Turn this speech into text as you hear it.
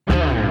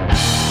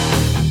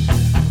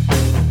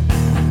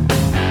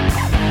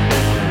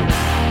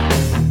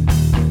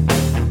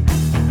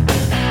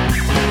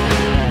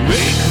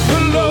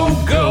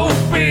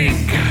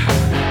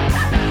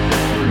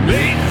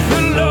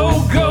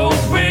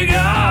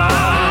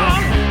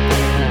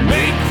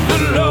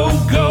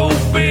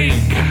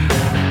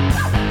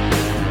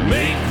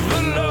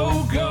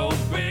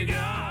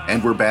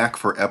back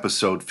for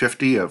episode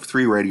 50 of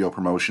 3 Radio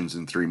Promotions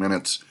in 3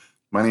 Minutes.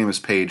 My name is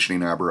Paige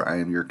Nienaber.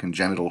 I am your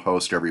congenital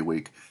host every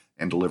week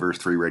and deliver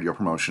 3 radio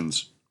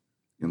promotions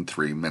in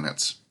 3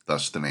 minutes,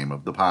 thus the name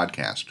of the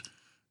podcast.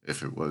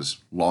 If it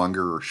was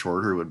longer or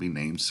shorter, it would be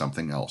named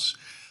something else.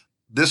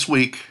 This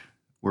week,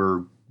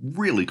 we're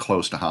really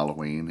close to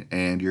Halloween,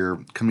 and your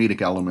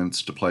comedic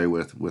elements to play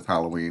with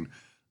Halloween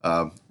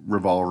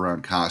revolve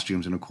around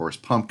costumes and, of course,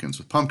 pumpkins.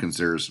 With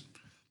pumpkins,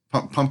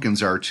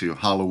 pumpkins are to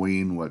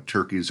Halloween what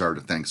turkeys are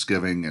to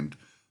Thanksgiving and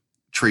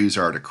trees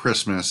are to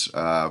Christmas.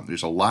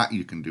 There's a lot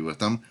you can do with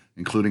them,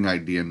 including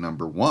idea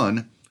number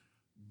 1,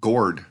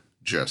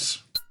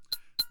 gorgeous.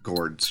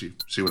 Gourd.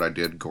 See what I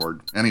did?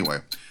 Gourd. Anyway,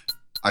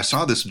 I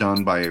saw this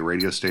done by a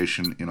radio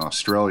station in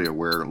Australia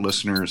where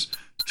listeners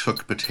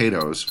took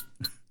potatoes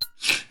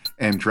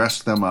and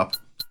dressed them up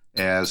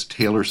as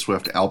Taylor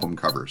Swift album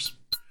covers.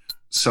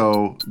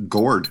 So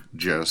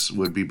gorgeous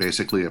would be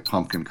basically a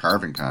pumpkin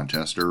carving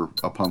contest or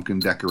a pumpkin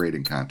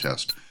decorating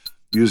contest.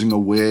 Using a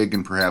wig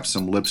and perhaps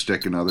some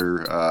lipstick and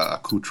other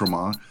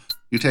accoutrement,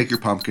 you take your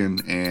pumpkin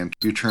and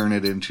you turn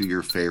it into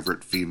your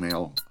favorite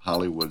female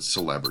Hollywood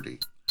celebrity.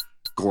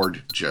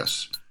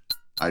 Gorgeous.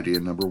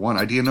 Idea number 1.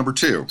 Idea number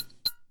 2,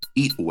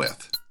 eat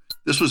with.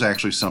 This was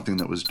actually something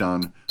that was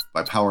done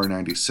by Power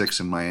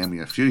 96 in Miami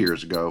a few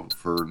years ago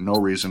for no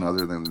reason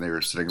other than they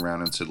were sitting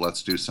around and said,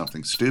 let's do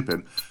something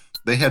stupid.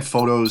 They had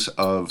photos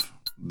of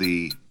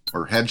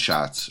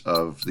headshots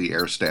of the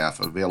air staff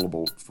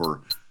available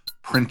for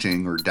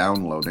printing or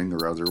downloading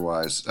or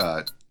otherwise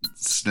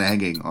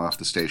snagging off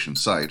the station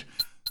site.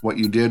 What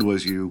you did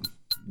was you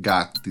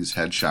got these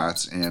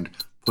headshots and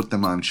put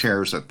them on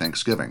chairs at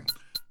Thanksgiving.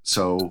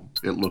 So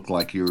it looked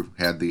like you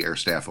had the air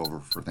staff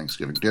over for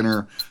Thanksgiving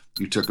dinner.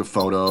 You took a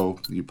photo,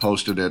 you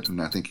posted it, and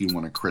I think you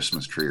won a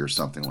Christmas tree or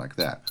something like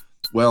that.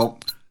 Well,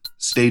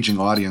 staging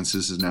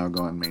audiences has now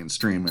gone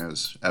mainstream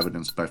as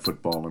evidenced by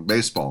football and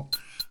baseball.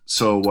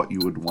 So what you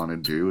would want to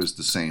do is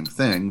the same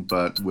thing,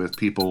 but with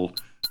people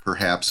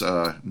perhaps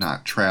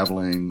not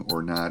traveling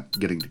or not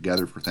getting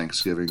together for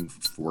Thanksgiving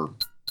for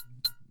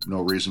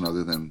no reason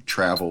other than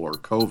travel or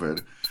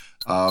COVID.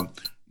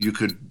 You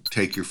could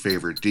take your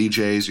favorite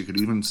DJs. You could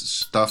even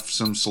stuff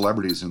some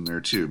celebrities in there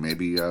too.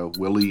 Maybe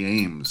Willie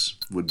Ames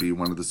would be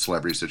one of the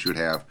celebrities that you would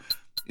have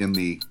in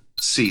the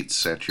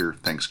seats at your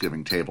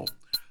Thanksgiving table.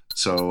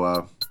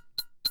 So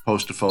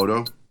post a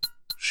photo,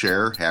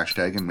 share,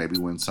 hashtag, and maybe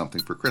win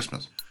something for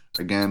Christmas.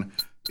 Again,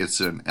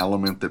 it's an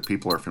element that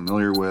people are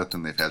familiar with,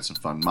 and they've had some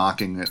fun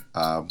mocking it.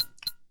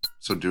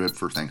 So do it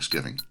for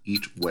Thanksgiving.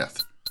 Eat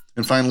with.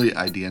 And finally,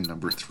 idea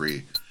number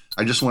 3.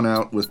 I just went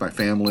out with my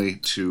family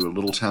to a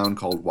little town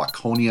called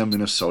Waconia,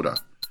 Minnesota.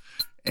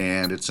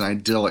 And it's an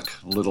idyllic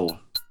little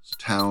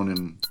town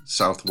in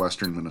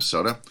southwestern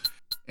Minnesota.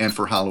 And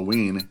for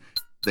Halloween,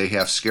 they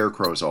have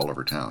scarecrows all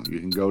over town.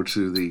 You can go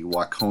to the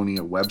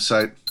Waconia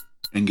website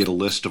and get a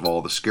list of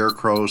all the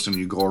scarecrows, and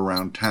you go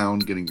around town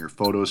getting your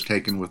photos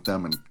taken with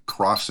them and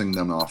crossing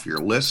them off your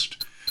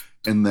list,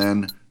 and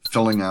then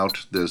filling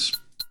out this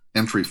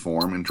entry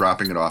form and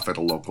dropping it off at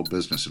a local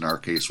business. In our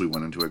case, we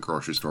went into a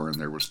grocery store and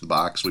there was the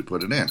box. We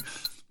put it in.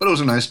 But it was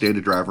a nice day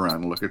to drive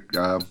around and look at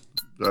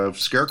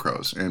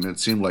scarecrows, and it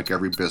seemed like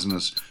every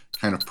business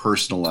kind of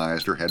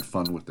personalized or had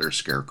fun with their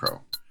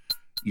scarecrow.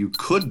 You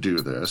could do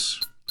this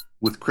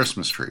with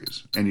Christmas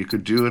trees, and you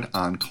could do it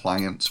on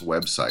clients'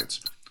 websites.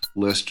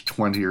 List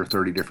 20 or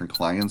 30 different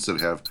clients that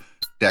have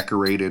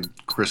decorated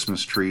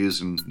Christmas trees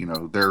and,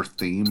 their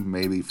theme.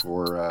 Maybe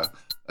for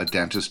a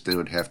dentist, they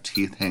would have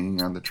teeth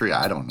hanging on the tree.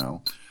 I don't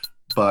know.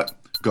 But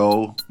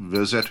go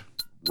visit,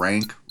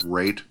 rank,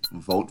 rate,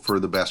 vote for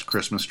the best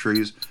Christmas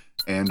trees,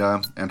 and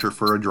enter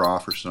for a draw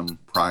for some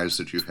prize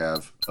that you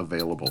have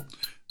available.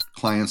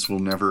 Clients will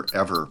never,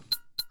 ever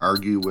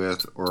argue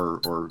with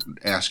or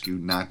ask you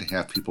not to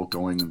have people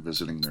going and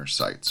visiting their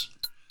sites.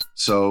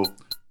 So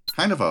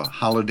kind of a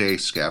holiday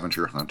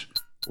scavenger hunt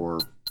or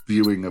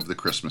viewing of the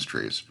Christmas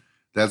trees.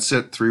 That's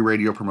it. 3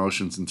 radio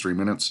promotions in 3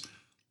 minutes.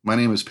 My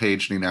name is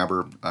Paige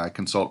Nienaber. I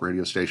consult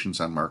radio stations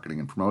on marketing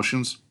and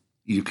promotions.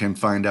 You can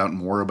find out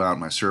more about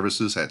my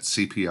services at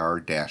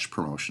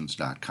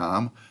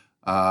cpr-promotions.com.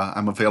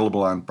 I'm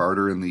available on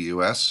barter in the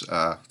U.S.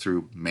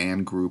 Through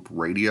Man Group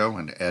Radio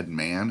and Ed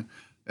Mann.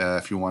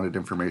 If you wanted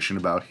information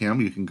about him,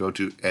 you can go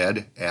to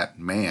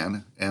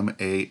ed@mann,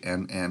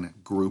 M-A-N-N,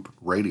 Group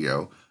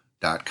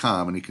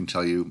Radio.com, and he can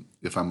tell you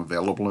if I'm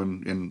available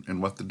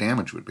and what the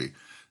damage would be.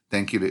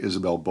 Thank you to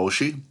Isabel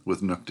Boshi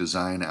with Nook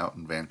Design out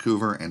in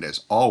Vancouver, and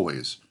as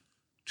always,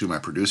 to my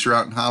producer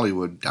out in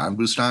Hollywood, Don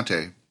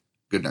Bustante,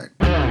 good night.